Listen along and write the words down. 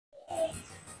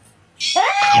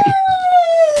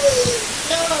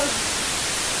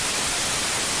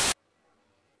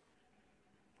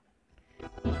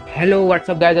Hello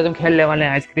what's up guys, आज हम खेलने वाले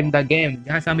हैं आइसक्रीम द गेम,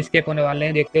 जहाँ से हम स्केप होने वाले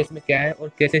हैं। देखते हैं इसमें क्या है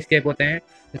और कैसे स्केप होते हैं।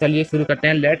 तो चलिए शुरू करते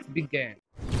हैं। Let's begin.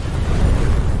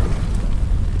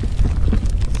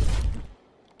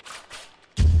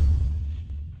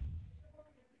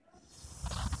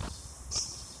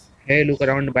 Hey, look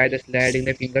around by the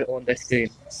sliding the finger on the screen.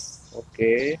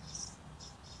 Okay.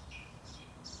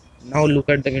 Now look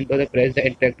at the window. Press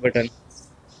the interact button.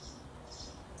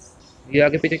 ये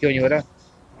आगे पीछे क्यों नहीं हो रहा?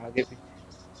 आगे पीछे।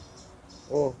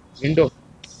 ओह, विंडो।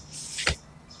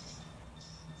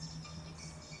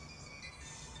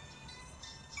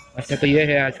 अच्छा, तो ये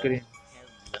है ice cream.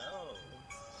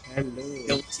 Hello.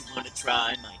 Don't you want to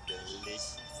try my delicious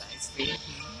ice cream?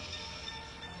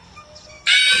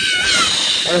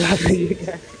 अरे बाप रे, ये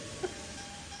क्या है?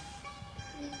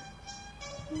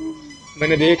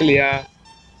 मैंने देख लिया।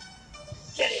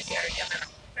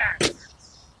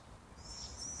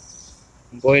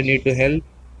 Boy need to help.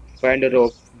 Find a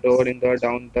rope. Door in the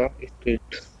down the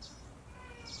street.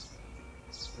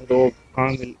 रोप कहाँ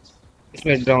मिल?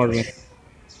 इसमें ड्राउंड में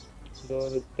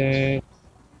डोर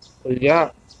खुल जा।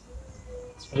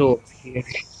 रोप ये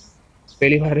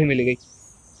पहली बार ही मिल गई।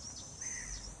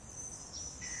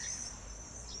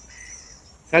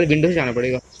 शायद विंडो से जाना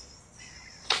पड़ेगा।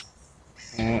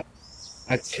 हाँ,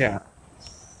 अच्छा।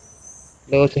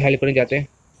 लोग उससे हेल्प करने जाते हैं।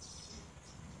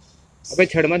 अबे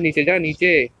छड़ मत, नीचे जा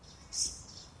नीचे।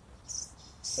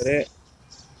 अरे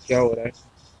क्या हो रहा है?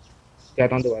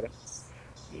 जाता हूँ दोबारा।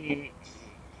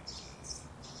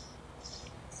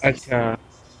 अच्छा।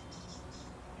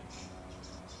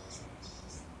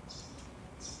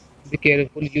 Be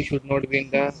careful, you should not be in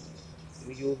the,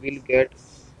 you will get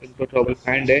into trouble.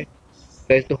 Find a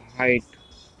place to hide.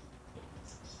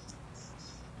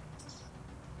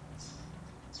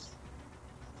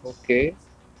 Okay,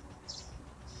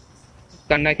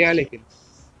 करना क्या है लेकिन?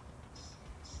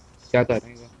 क्या कर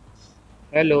रहे हैं?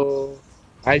 हेलो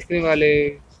आइसक्रीम वाले।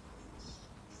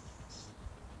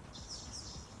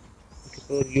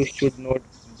 So you should not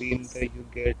be in the, you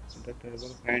get the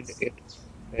trouble. Find it,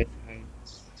 let's hide.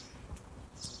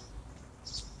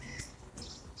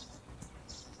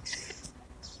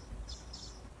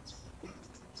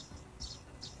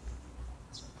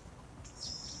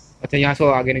 अच्छा, यहाँ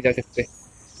से आगे नहीं जा सकते।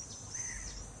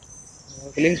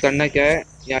 क्लिंग करना क्या है?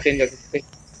 यहाँ से नहीं जा सकते।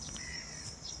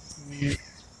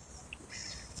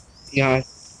 यहाँ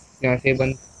यहाँ से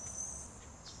बंद।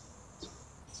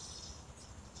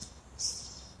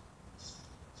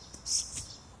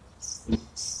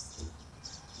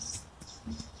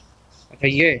 अच्छा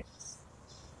ये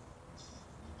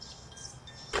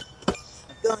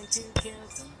I'm going to kill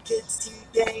some kids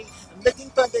today. I'm looking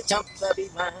for the jump lovey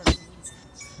ones.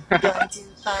 I'm going to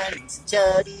find some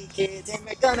chubby kids and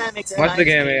we're gonna make some मस्त ice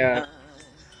गेम है cream यार। fun.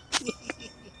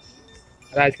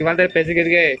 अरे आज के बाद तेरे पैसे गिर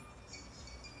गए।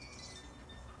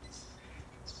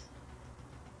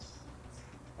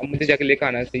 अब मुझे जाके लेकर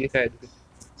आना चाहिए शायद।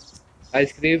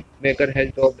 Ice cream maker has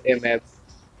dropped A map.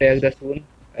 Take the soon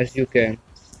as you can.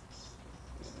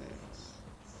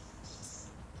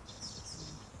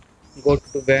 Go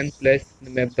to van place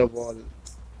map the wall.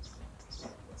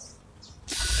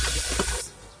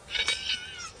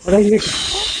 अरे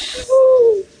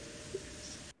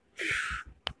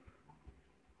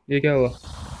ये क्या हुआ?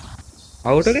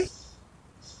 आउट हो गए?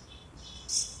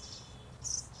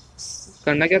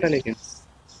 करना क्या था लेकिन?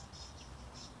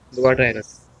 दोबारा ट्राई कर।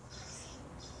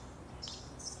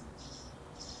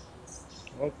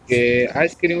 ओके,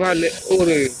 आइसक्रीम वाले। और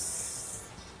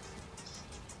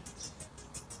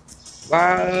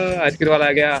वाह, आइसक्रीम वाला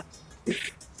आ गया।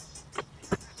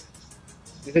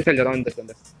 इसे चल जाता हूँ अंदर के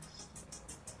अंदर।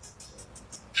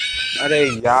 अरे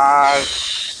यार,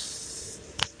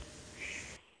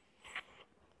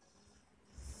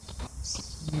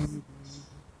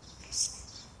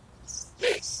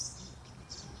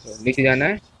 तो नीचे जाना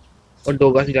है और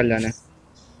दो बार से चल जाना है।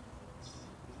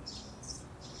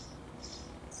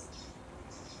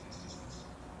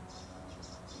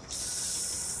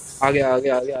 आ गया आ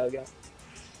गया आ गया आ गया।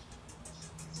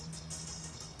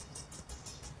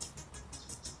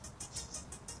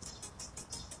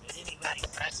 Anybody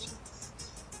watching?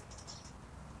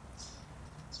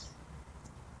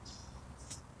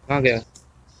 कहाँ गया?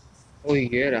 ओ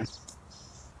ये रहा।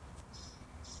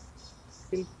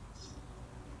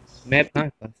 मैप कहाँ है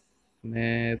पास?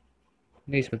 मैप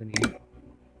नहीं, इसमें तो नहीं है।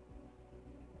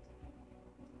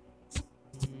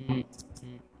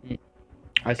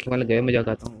 आइसक्रीम वाला गया, मैं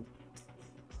जाकर आता हूँ।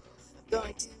 I'm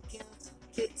going to kill some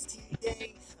kids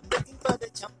today. I'm looking for the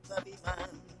jump lovey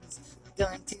ones. I'm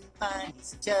going to find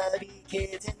some chubby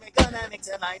kids and we're gonna make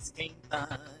some ice cream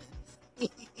fun.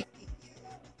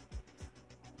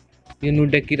 You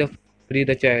need the key to free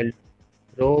the child.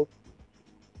 Row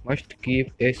must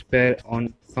keep a spare on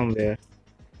somewhere.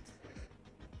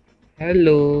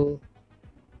 Hello,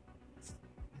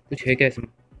 कुछ है क्या इसमें?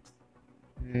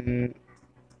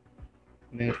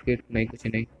 मैं फिर नहीं, कुछ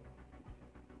नहीं।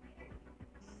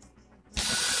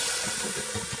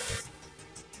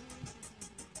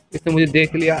 इसने मुझे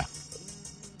देख लिया।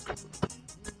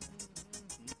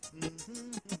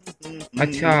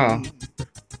 अच्छा,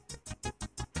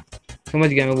 समझ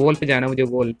गया मैं। वॉल पे जाना मुझे,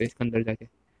 वॉल पे इसके अंदर जाके।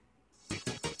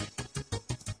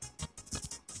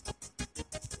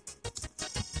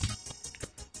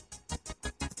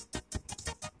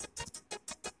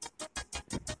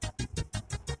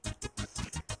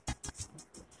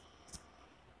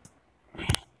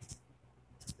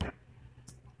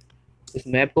 इस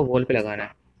मैप को वॉल पे लगाना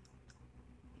है।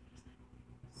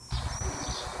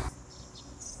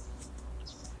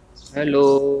 हेलो,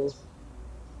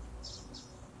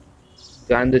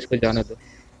 जान दो इसको, जाना दो।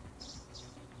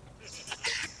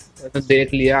 तो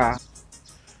देख लिया।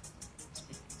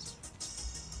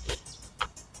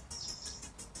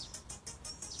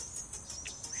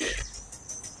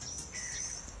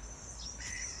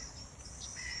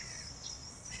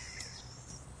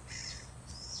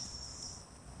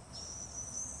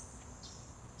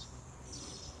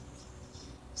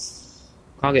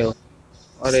 कहाँ गया वो?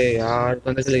 अरे यार, तो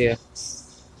अंदर चले गया।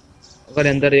 अगर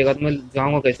अंदर रहेगा तो मैं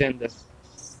जाऊंगा कैसे अंदर?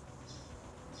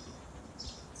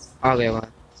 आ गया वहां।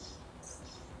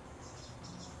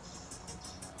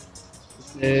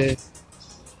 इसलिए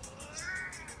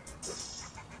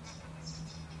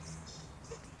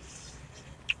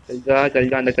चल जा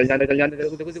अंदर, चल जा अंदर, चल जा अंदर।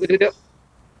 देखो देखो देखो देखो।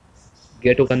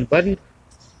 गेट ओपन पर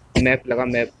मैप लगा,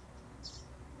 map.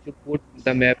 To put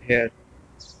the map hair.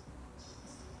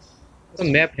 तो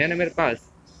मैप है ना मेरे पास।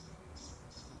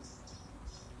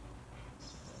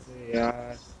 अरे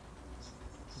यार,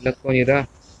 लग तो नहीं रहा।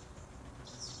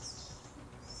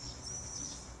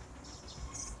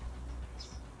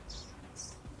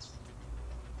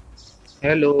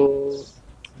 हेलो,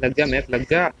 लग जा मैप, लग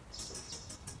जा।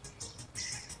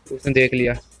 उसने देख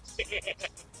लिया।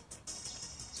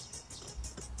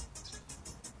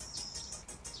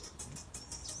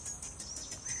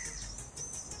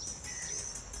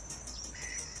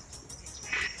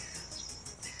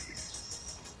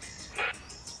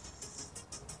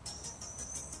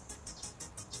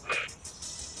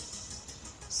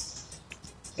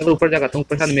 अगर ऊपर जाकर तो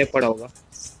ऊपर साथ मैप पड़ा होगा।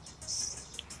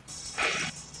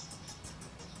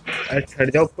 अरे छड़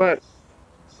जा ऊपर।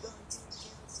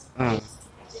 हाँ,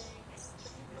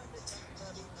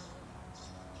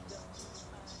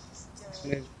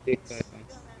 मैं देख सकता हूँ।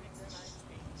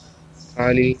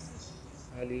 खाली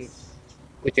खाली,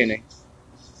 कुछ नहीं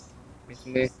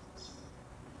इसमें।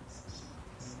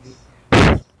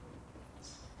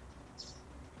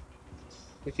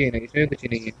 कुछ ही नहीं इसमें, कुछ ही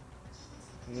नहीं है।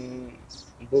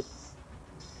 बुक।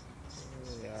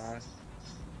 यार,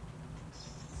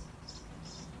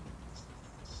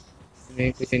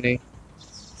 नहीं, कुछ ही नहीं,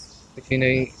 कुछ ही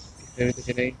नहीं इसमें भी, कुछ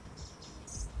ही नहीं।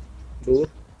 दूर,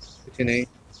 कुछ ही नहीं।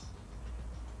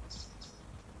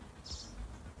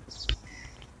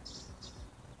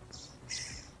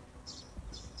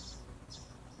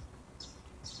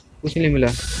 कुछ नहीं मिला।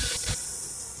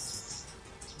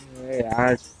 अरे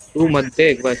यार, तू मत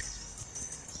देख बस।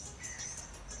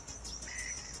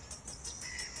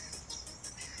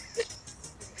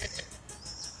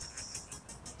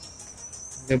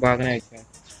 मुझे भागना है क्या?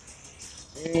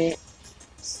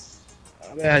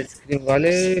 अबे आइसक्रीम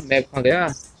वाले, मैप कहाँ गया?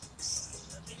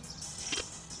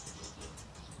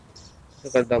 तो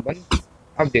कर दो बंद।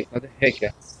 अब देखना तो है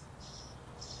क्या।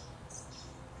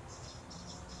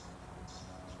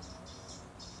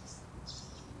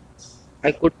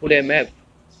 I could pull A map.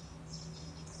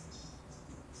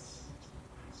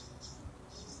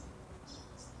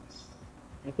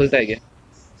 खुलता है क्या?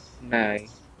 नहीं।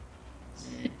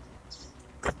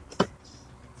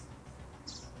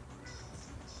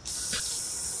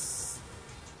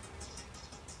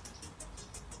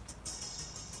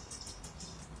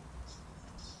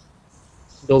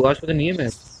 दो घास पे तो नहीं है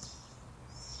मैप,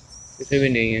 किसी भी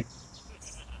नहीं है।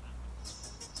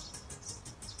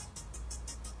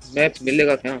 मैप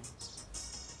मिलेगा क्या?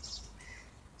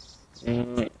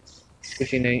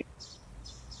 कुछ ही नहीं।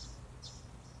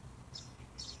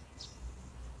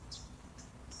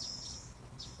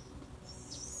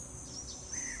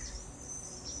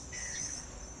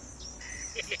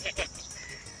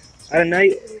 अरे नहीं।